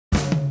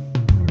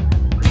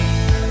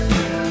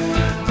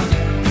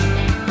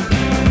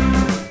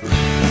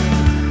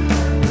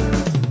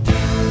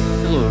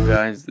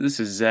So this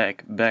is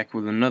Zach back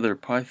with another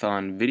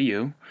Python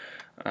video.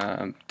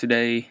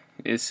 Today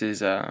this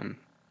is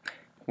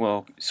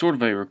well, sort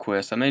of a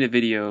request. I made a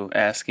video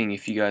asking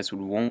if you guys would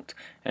want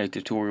a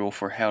tutorial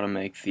for how to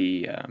make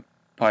the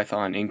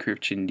Python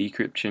encryption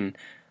decryption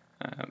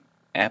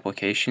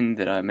application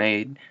that I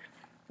made,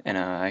 and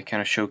I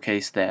kind of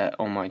showcased that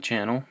on my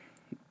channel.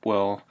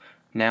 Well,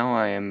 now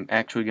I am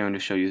actually going to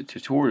show you the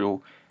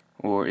tutorial,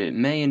 or it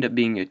may end up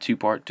being a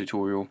two-part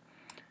tutorial,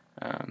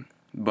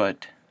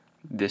 but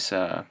this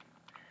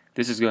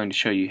is going to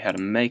show you how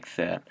to make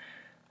that.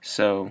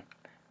 So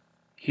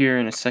here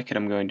in a second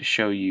I'm going to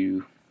show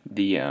you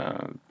the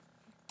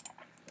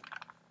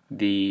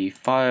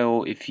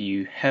file, if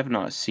you have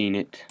not seen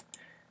it,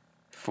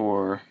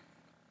 for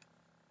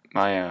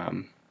my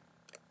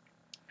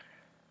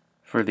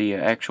for the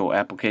actual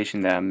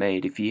application that I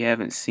made. If you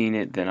haven't seen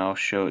it, then I'll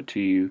show it to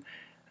you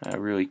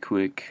really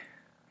quick.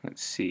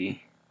 Let's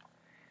see.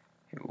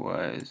 It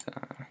was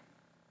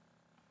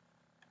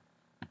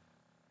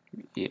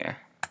yeah.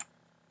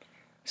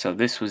 So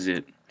this was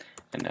it,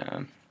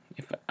 and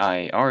if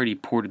I already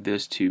ported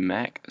this to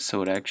Mac,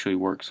 so it actually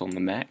works on the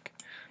Mac.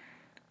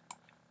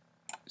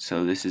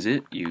 So this is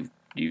it. You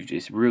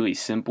just really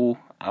simple.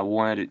 I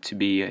wanted it to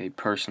be a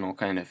personal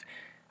kind of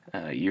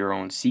your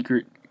own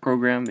secret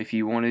program if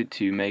you wanted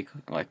to make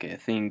like a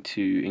thing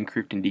to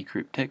encrypt and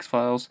decrypt text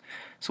files.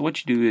 So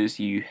what you do is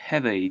you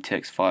have a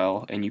text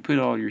file and you put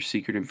all your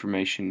secret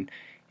information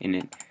in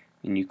it,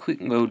 and you click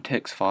load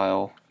text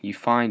file, you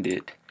find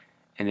it,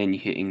 and then you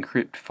hit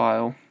encrypt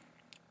file.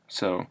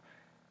 So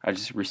I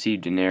just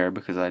received an error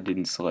because I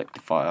didn't select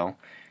the file.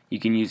 You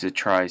can use a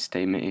try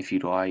statement if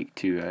you'd like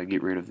to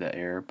get rid of that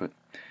error, but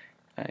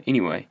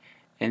anyway,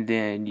 and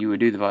then you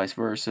would do the vice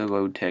versa,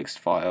 load text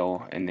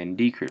file and then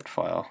decrypt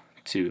file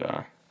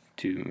to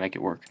make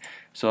it work.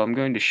 So I'm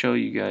going to show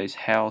you guys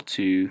how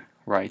to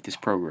write this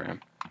program.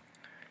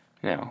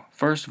 Now,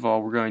 first of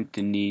all, we're going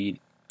to need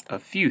a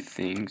few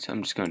things.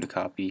 I'm just going to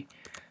copy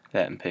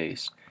that and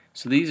paste.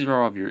 So these are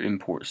all of your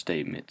import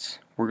statements.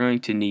 We're going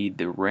to need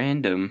the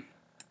random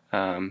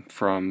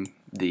from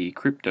the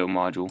crypto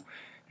module.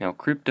 Now,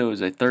 crypto is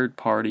a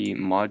third-party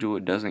module.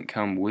 It doesn't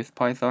come with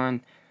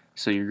Python,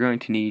 so you're going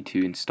to need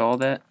to install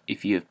that.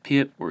 If you have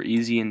pip or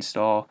easy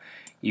install,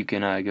 you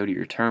can go to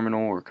your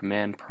terminal or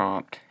command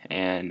prompt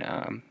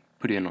and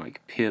put in like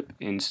pip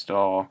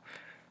install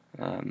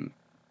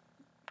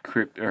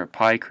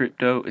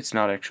PyCrypto. It's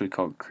not actually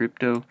called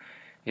crypto,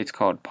 it's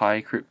called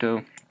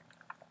PyCrypto.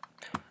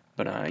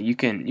 But you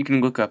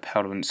can look up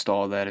how to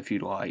install that if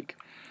you'd like.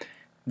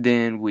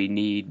 Then we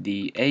need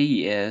the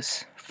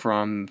AES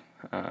from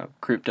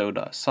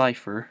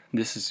crypto.cipher.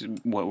 This is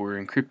what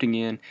we're encrypting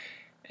in.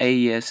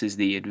 AES is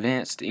the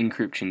Advanced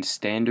Encryption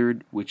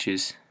Standard, which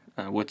is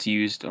what's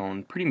used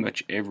on pretty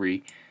much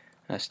every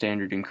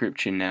standard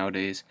encryption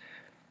nowadays.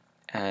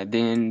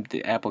 Then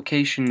the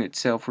application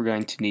itself, we're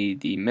going to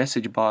need the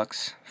message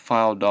box,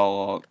 file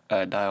dialog,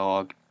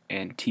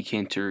 and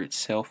tkinter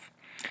itself.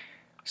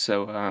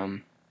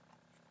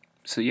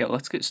 So yeah,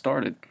 let's get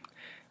started.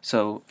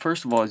 So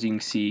first of all, as you can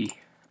see,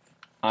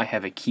 I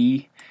have a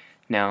key.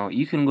 Now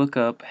you can look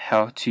up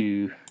how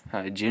to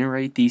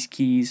generate these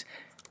keys.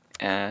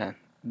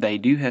 They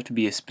do have to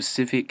be a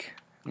specific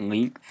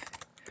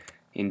length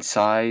in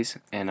size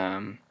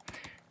and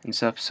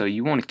stuff. So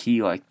you want a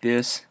key like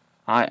this.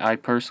 I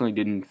personally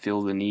didn't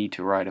feel the need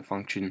to write a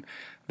function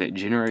that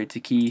generates a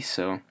key,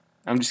 so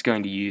I'm just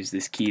going to use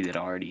this key that I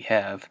already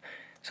have,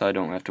 so I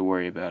don't have to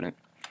worry about it.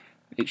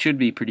 It should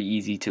be pretty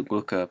easy to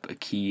look up a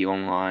key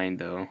online,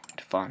 though,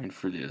 to find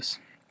for this.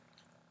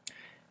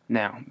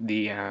 Now,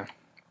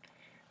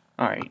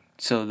 alright,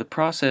 so the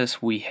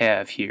process we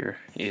have here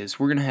is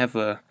we're going to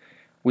have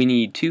we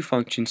need two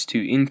functions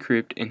to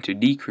encrypt and to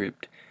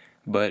decrypt,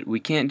 but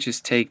we can't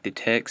just take the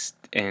text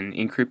and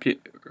encrypt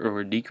it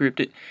or decrypt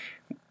it.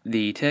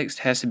 The text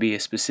has to be a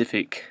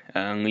specific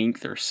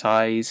length or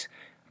size,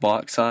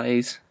 block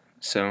size,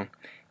 so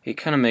it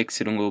kind of makes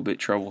it a little bit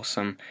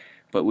troublesome.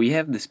 But we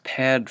have this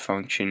pad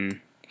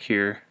function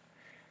here,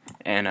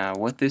 and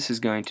what this is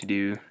going to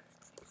do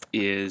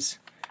is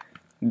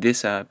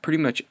this pretty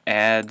much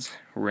adds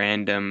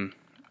random,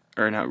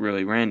 or not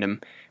really random,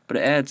 but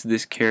it adds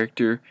this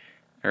character,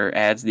 or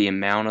adds the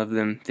amount of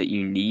them that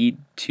you need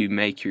to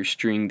make your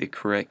string the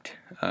correct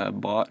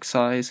block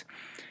size.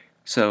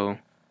 So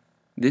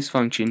this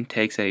function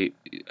takes a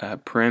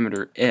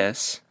parameter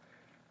s.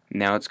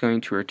 Now it's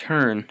going to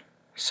return,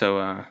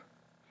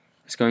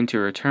 it's going to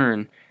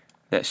return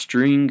that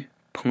string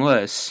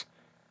plus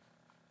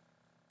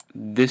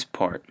this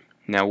part.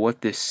 Now what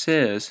this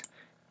says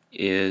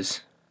is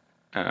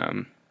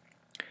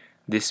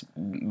this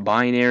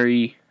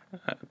binary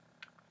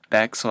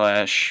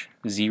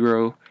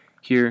 \0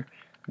 here,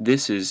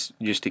 this is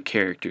just a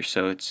character,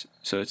 so it's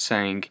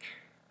saying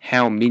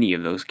how many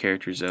of those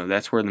characters, though.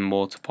 That's where the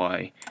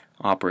multiply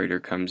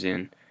operator comes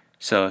in.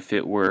 So if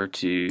it were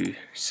to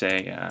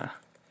say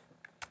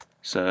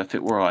so if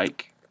it were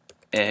like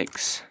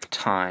x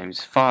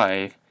times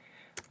 5,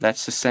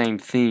 that's the same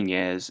thing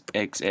as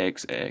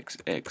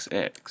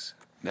xxxxx.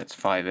 That's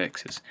 5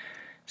 x's.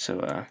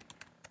 So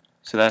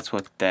that's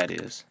what that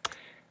is.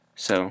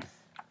 So,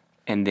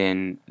 and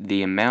then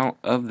the amount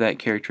of that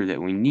character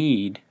that we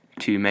need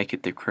to make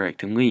it the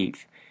correct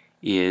length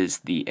is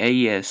the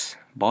AES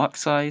block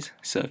size.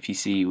 So if you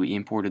see, we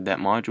imported that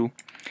module.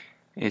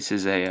 This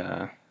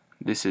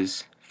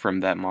is from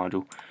that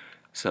module.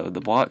 So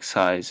the block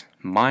size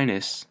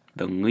minus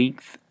the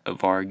length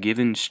of our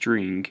given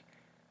string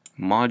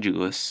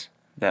modulus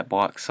that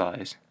block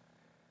size.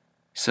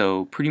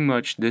 So pretty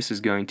much this is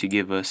going to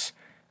give us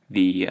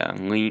the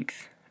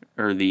length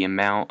or the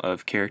amount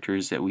of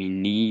characters that we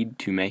need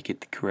to make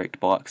it the correct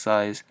block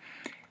size.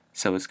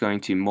 So it's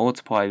going to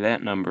multiply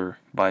that number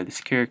by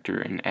this character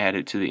and add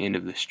it to the end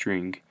of the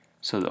string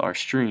so that our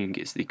string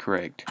is the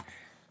correct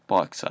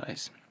block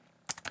size.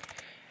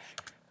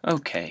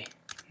 Okay,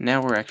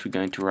 now we're actually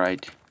going to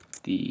write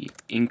the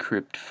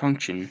encrypt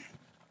function,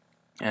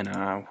 and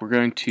we're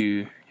going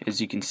to,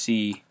 as you can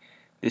see,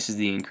 this is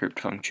the encrypt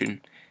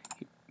function.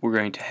 We're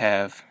going to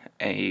have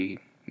a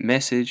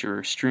message or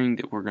a string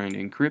that we're going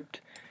to encrypt.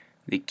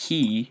 The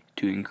key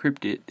to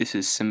encrypt it, this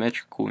is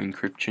symmetrical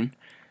encryption,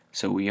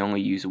 so we only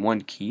use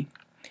one key,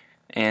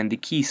 and the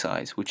key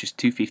size, which is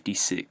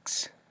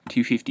 256.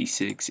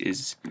 256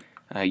 is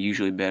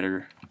usually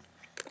better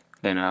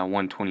than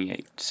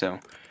 128. So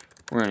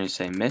we're going to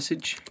say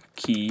message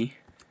key,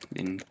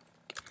 then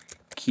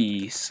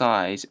key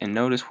size, and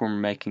notice we're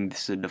making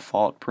this a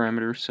default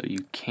parameter, so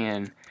you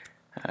can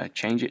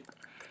change it.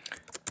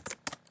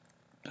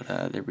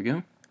 But there we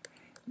go.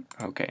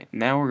 Okay,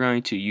 now we're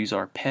going to use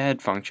our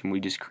pad function we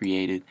just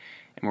created,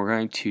 and we're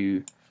going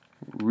to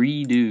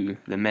redo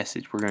the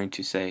message. We're going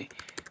to say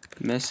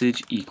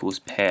message equals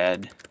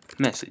pad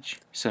message.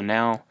 So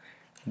now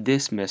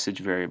this message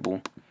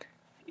variable,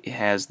 it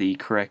has the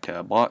correct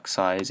block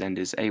size and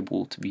is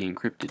able to be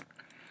encrypted.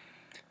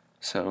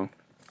 So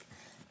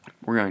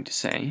we're going to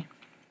say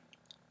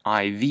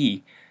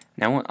IV.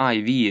 Now what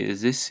IV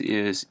is, this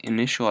is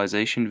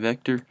initialization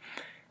vector,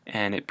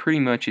 and it pretty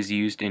much is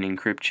used in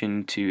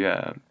encryption to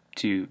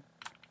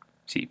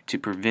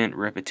prevent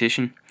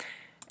repetition.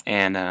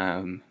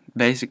 And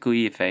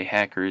basically, if a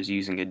hacker is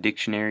using a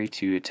dictionary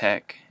to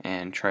attack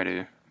and try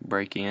to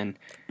break in,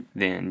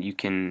 then you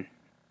can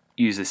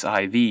use this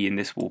IV, and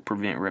this will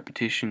prevent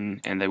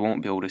repetition, and they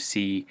won't be able to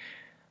see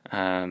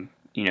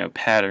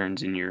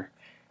patterns in your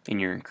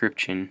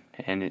encryption,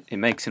 and it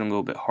makes it a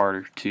little bit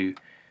harder to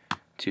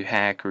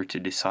hack or to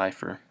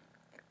decipher.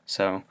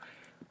 So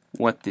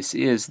what this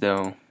is,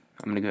 though,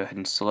 I'm going to go ahead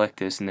and select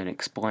this and then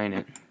explain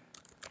it,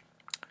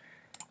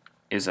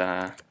 is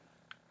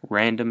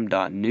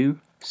random.new.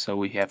 So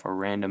we have a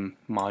random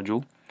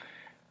module,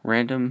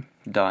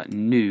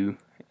 random.new,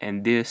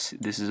 and this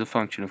is a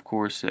function, of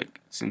course,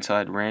 that's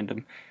inside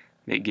random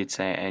that gets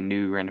a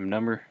new random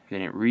number.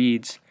 Then it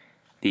reads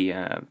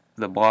the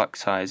block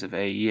size of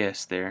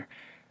AES there,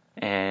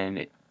 and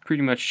it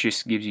pretty much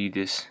just gives you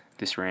this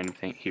random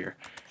thing here.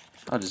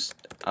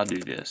 I'll do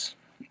this.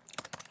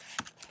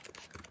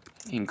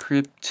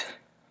 Encrypt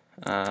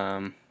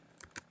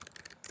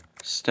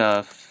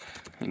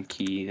stuff and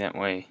key, that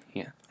way,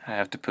 yeah, I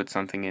have to put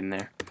something in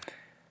there.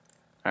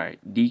 Alright,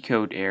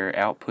 decode error,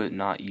 output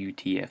not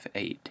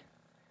UTF-8.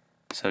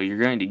 So you're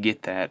going to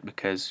get that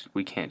because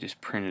we can't just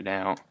print it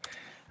out.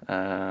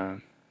 I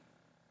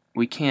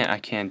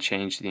can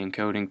change the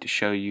encoding to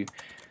show you,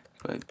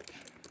 but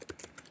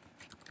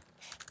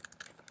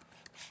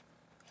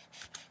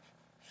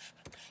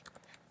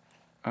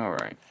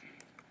alright.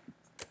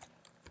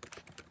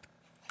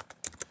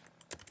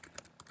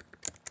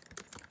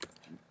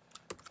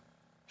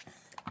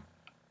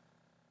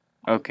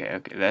 Okay,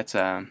 that's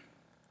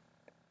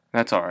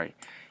alright.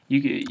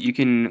 You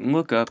can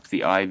look up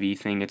the IV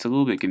thing. It's a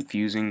little bit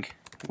confusing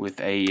with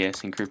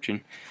AES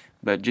encryption,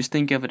 but just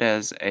think of it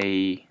as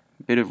a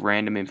bit of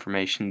random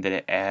information that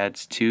it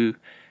adds to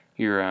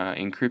your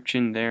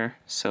encryption there,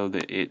 so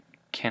that it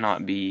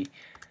cannot be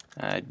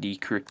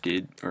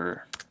decrypted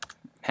or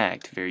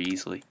hacked very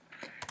easily.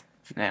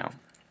 Now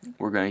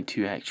we're going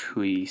to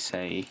actually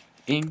say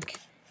inc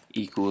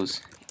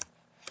equals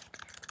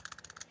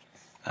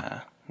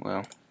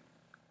well,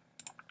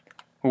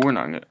 we're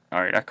not gonna.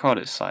 Alright, I called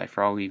it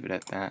cipher. I'll leave it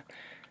at that.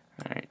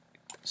 Alright,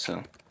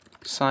 so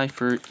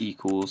cipher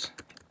equals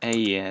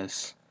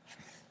AES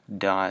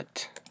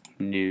dot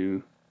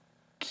new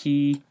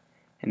key,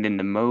 and then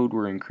the mode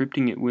we're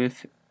encrypting it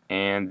with,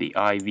 and the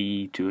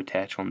IV to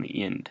attach on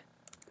the end.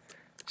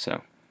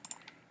 So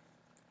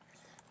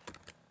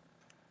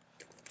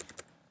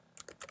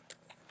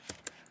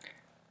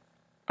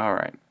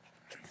alright,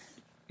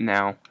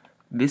 now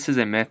this is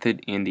a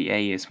method in the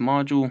AES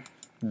module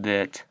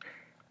that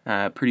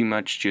pretty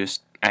much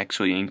just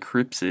actually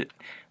encrypts it,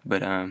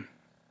 but oh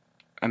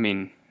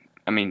no,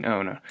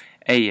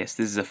 AES,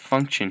 this is a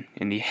function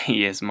in the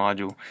AES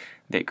module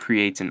that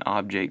creates an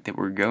object that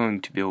we're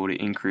going to be able to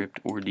encrypt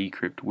or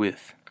decrypt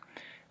with.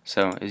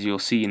 So as you'll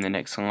see in the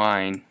next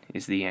line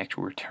is the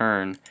actual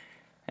return,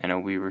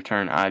 and we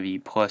return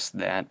IV plus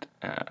that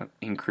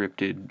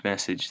encrypted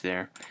message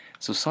there.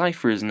 So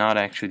cipher is not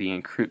actually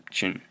the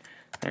encryption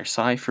Our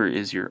cipher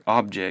is your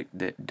object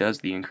that does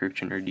the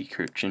encryption or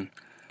decryption.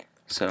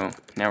 So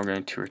now we're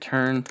going to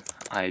return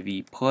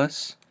IV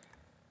plus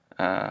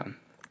our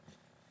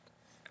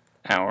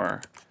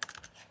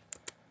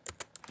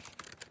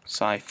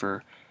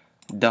cipher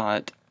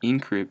dot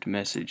encrypt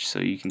message. So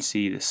you can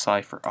see the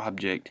cipher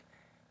object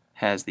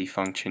has the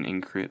function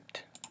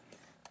encrypt.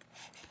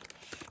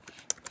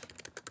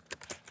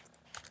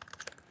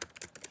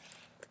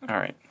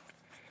 Alright,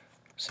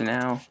 so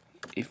now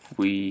if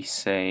we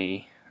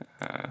say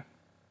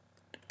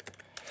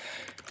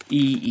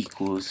E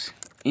equals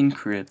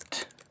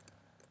encrypt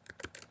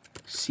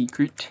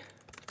secret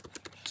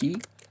key,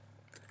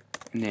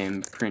 and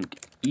then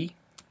print E.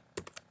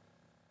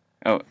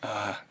 Oh,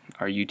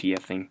 our UTF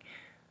thing.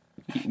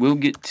 We'll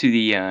get to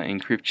the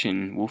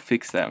encryption. We'll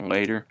fix that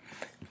later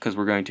because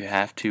we're going to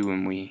have to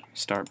when we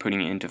start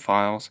putting it into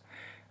files.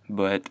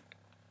 But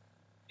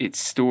it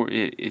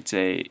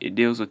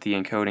deals with the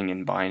encoding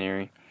in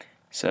binary.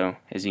 So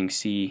as you can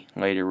see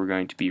later, we're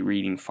going to be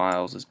reading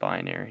files as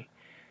binary.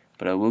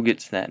 But we'll get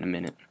to that in a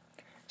minute.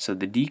 So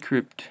the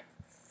decrypt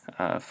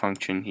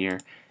function here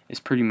is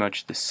pretty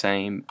much the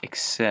same,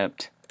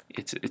 except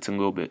it's a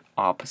little bit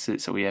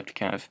opposite. So we have to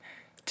kind of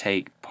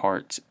take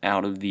parts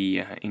out of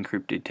the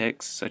encrypted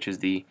text, such as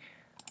the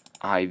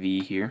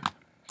IV here.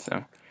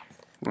 So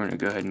we're going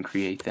to go ahead and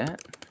create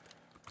that.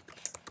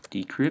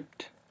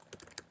 Decrypt,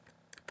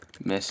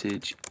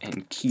 message,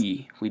 and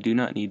key. We do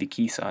not need the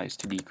key size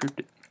to decrypt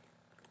it.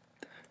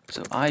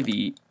 So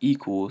IV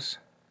equals,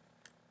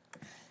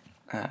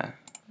 you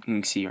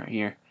can see right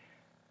here,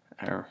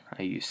 or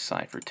I use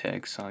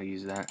ciphertext, so I'll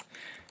use that.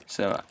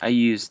 So I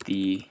use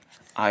the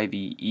IV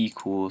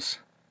equals,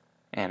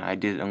 and I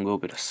did a little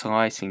bit of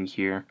slicing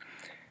here.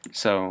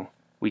 So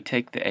we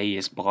take the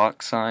AES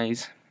block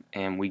size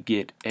and we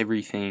get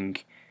everything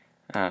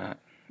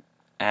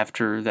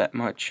after that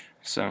much.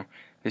 So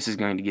this is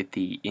going to get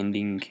the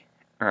ending,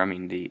 or I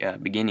mean the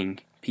beginning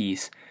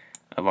piece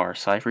of our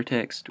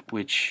ciphertext,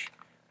 which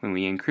when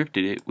we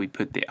encrypted it, we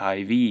put the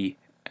IV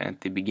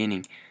at the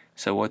beginning.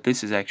 So what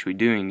this is actually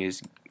doing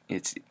is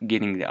it's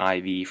getting the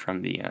IV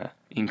from the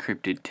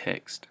encrypted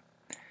text.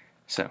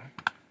 So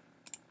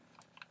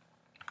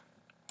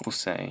we'll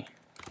say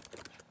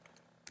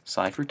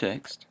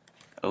ciphertext,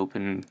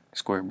 open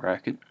square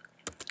bracket,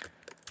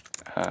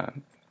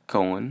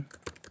 colon,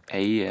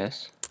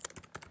 AES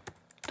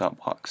dot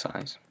block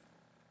size.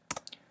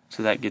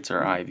 So that gets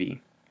our IV.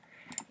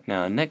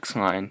 Now next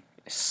line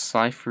is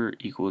cipher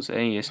equals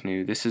AES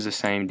new. This is the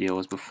same deal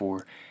as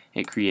before.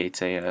 It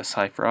creates a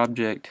cipher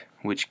object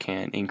which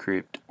can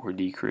encrypt or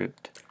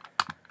decrypt.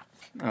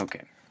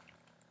 Okay.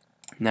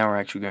 Now we're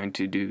actually going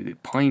to do the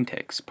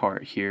plaintext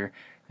part here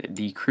that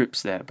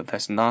decrypts that, but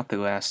that's not the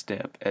last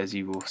step, as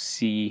you will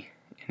see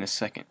in a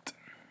second.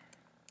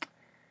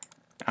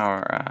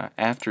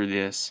 After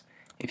this,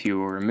 if you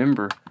will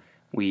remember,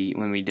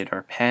 when we did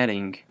our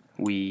padding,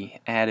 we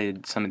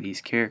added some of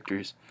these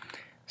characters.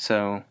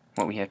 So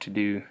what we have to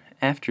do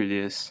after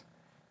this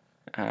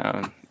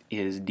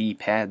is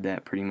depad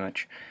that pretty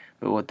much.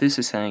 But what this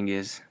is saying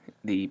is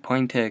the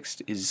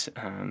plaintext is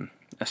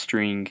a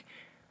string,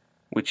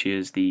 which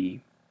is the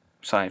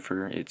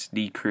cipher. It's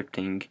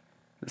decrypting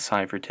the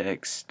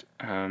ciphertext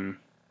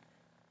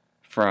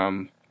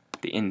from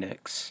the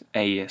index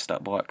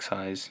AES.block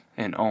size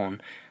and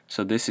on.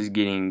 So this is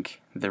getting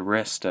the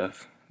rest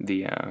of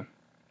the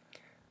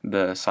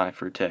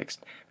ciphertext,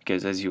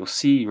 because as you'll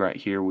see right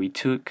here, we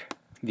took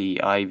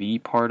the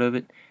IV part of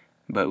it,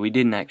 but we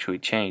didn't actually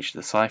change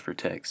the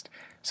ciphertext.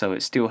 So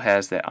it still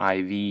has that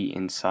IV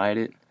inside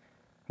it,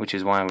 which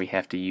is why we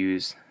have to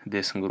use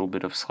this little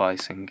bit of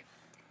slicing.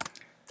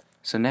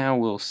 So now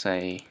we'll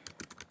say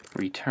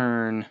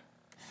return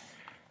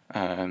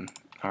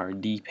our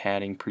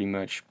depadding, pretty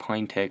much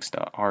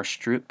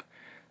plaintext.rstrip.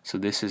 So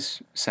this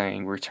is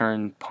saying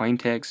return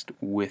plaintext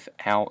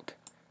without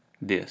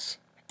this,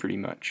 pretty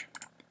much.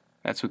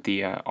 That's what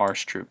the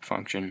rstrip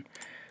function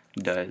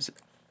does.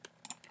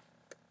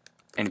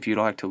 And if you'd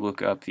like to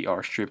look up the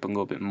rstrip a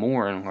little bit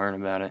more and learn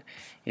about it,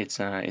 it's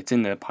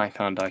in the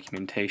Python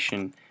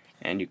documentation,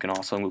 and you can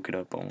also look it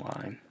up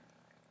online.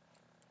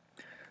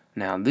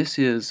 Now this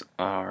is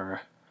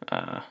our,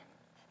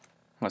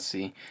 let's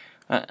see,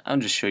 I'll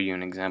just show you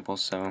an example.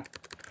 So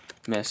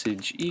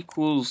message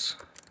equals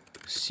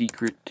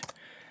secret,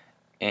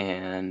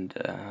 and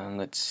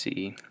let's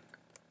see,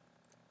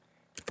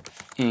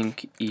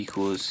 inc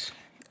equals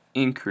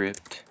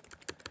encrypt,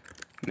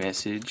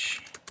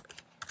 message,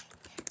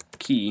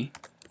 key,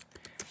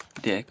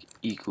 dec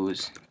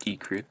equals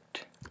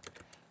decrypt,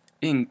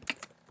 inc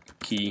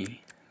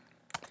key.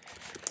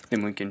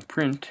 Then we can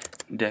print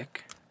dec,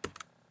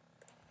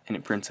 and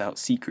it prints out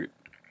secret.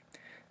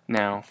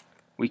 Now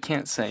we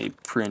can't say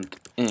print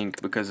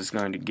inc because it's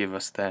going to give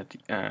us that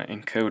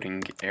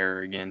encoding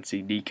error again.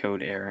 See,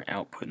 decode error,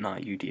 output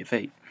not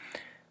UTF-8.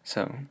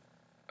 So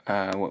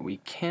what we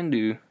can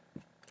do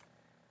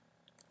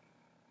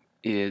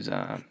is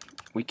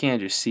we can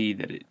just see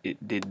that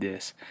it did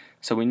this.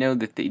 So we know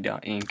that the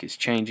 .inc is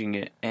changing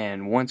it,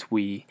 and once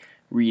we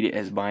read it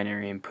as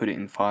binary and put it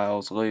in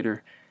files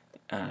later,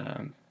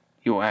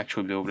 you'll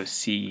actually be able to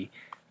see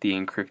the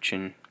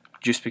encryption,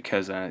 just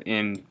because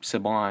in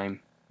Sublime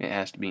it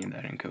has to be in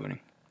that encoding.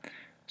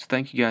 So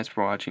thank you guys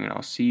for watching, and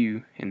I'll see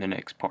you in the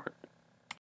next part.